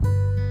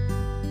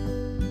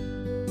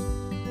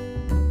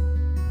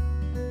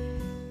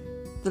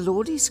The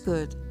Lord is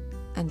good,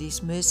 and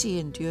His mercy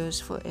endures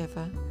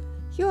forever.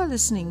 You are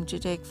listening to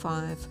Take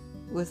 5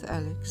 with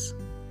Alex.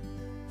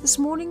 This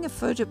morning a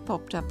photo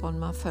popped up on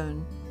my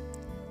phone,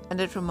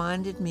 and it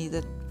reminded me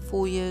that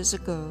 4 years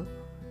ago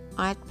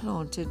I had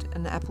planted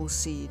an apple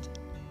seed.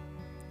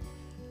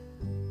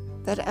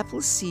 That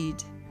apple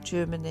seed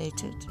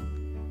germinated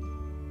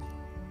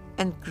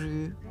and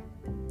grew,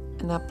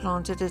 and I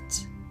planted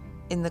it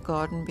in the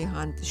garden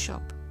behind the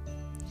shop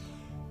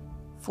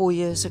 4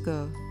 years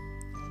ago.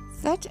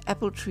 That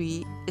apple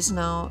tree is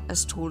now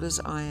as tall as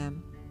I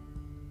am,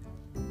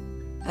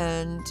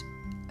 and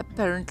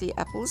apparently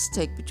apples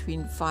take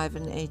between 5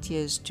 and 8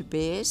 years to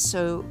bear,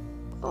 so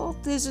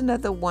there's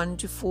another 1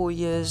 to 4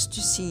 years to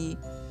see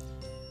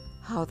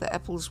how the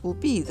apples will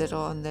be that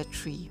are on that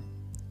tree.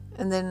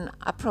 And then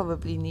I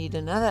probably need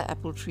another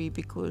apple tree,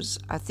 because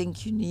I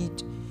think you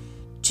need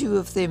 2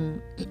 of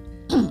them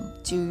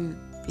to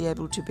be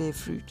able to bear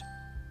fruit.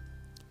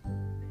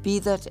 Be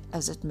that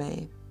as it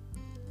may,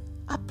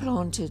 I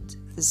planted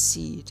the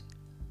seed.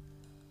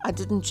 I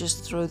didn't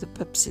just throw the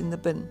pips in the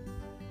bin.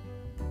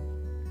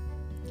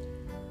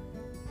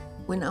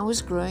 When I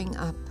was growing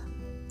up,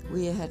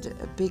 we had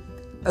a big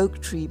oak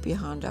tree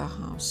behind our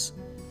house,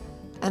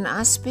 and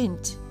I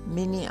spent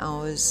many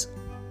hours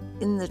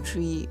in the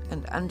tree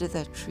and under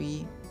that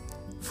tree,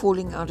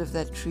 falling out of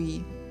that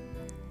tree,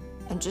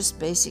 and just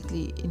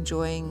basically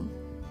enjoying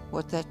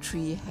what that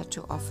tree had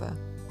to offer.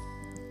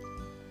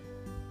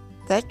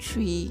 That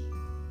tree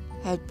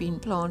had been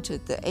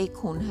planted, the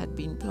acorn had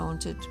been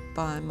planted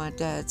by my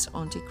dad's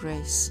Auntie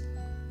Grace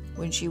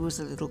when she was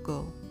a little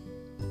girl.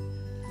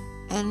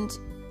 And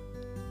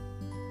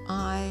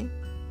I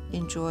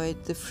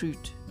enjoyed the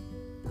fruit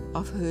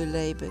of her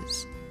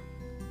labors.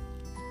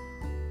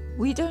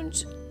 We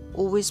don't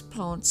always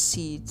plant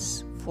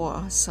seeds for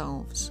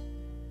ourselves.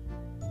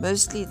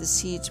 Mostly the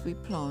seeds we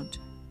plant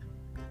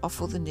are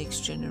for the next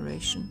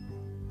generation.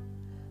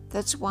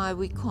 That's why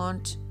we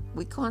can't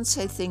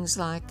say things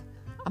like,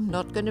 I'm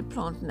not going to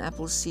plant an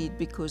apple seed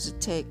because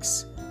it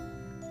takes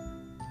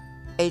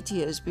 8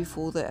 years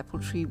before the apple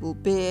tree will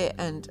bear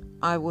and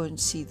I won't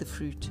see the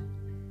fruit.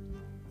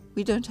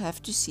 We don't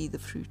have to see the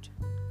fruit.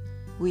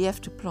 We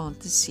have to plant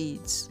the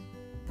seeds.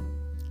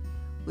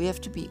 We have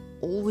to be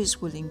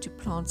always willing to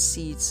plant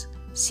seeds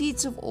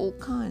of all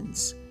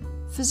kinds,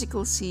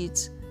 physical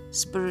seeds,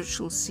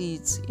 spiritual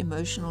seeds,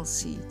 emotional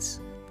seeds.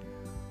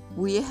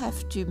 We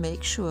have to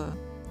make sure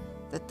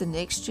that the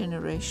next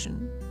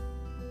generation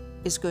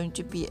is going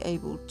to be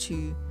able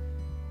to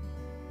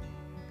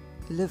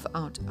live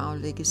out our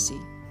legacy.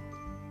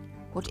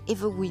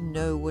 Whatever we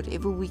know,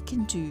 whatever we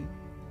can do,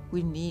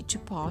 we need to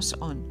pass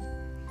on.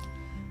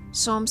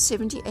 Psalm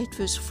 78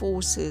 verse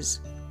 4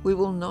 says, We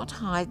will not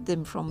hide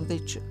them from their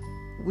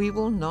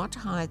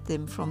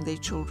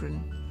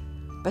children,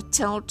 but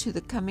tell to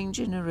the coming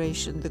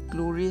generation the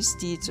glorious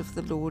deeds of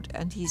the Lord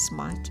and His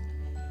might,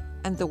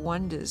 and the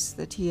wonders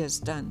that He has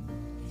done.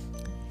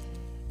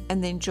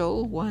 And then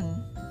Joel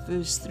 1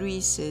 verse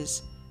 3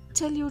 says,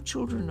 Tell your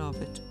children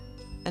of it,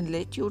 and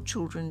let your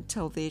children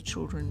tell their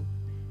children,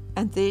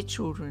 and their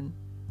children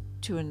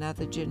to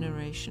another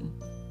generation.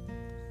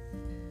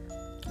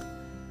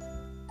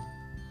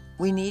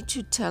 We need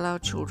to tell our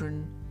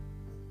children,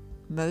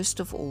 most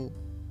of all,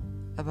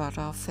 about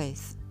our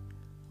faith.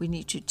 We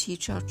need to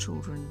teach our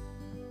children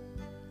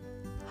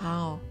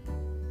how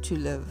to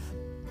live,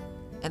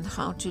 and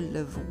how to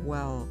live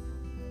well.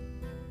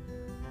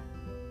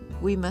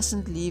 We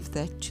mustn't leave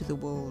that to the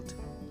world,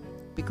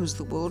 because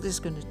the world is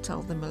going to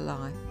tell them a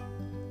lie.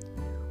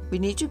 We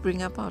need to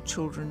bring up our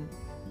children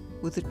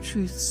with the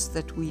truths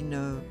that we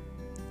know,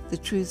 the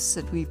truths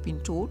that we've been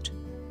taught,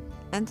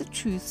 and the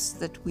truths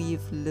that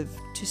we've lived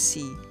to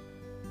see.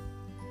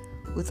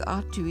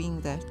 Without doing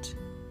that,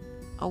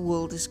 our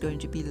world is going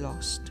to be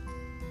lost.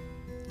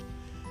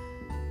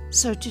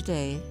 So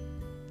today,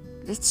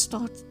 let's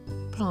start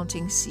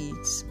planting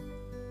seeds.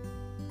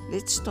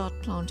 Let's start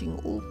planting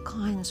all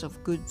kinds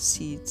of good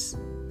seeds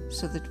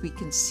so that we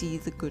can see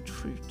the good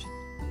fruit.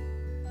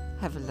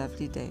 Have a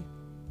lovely day.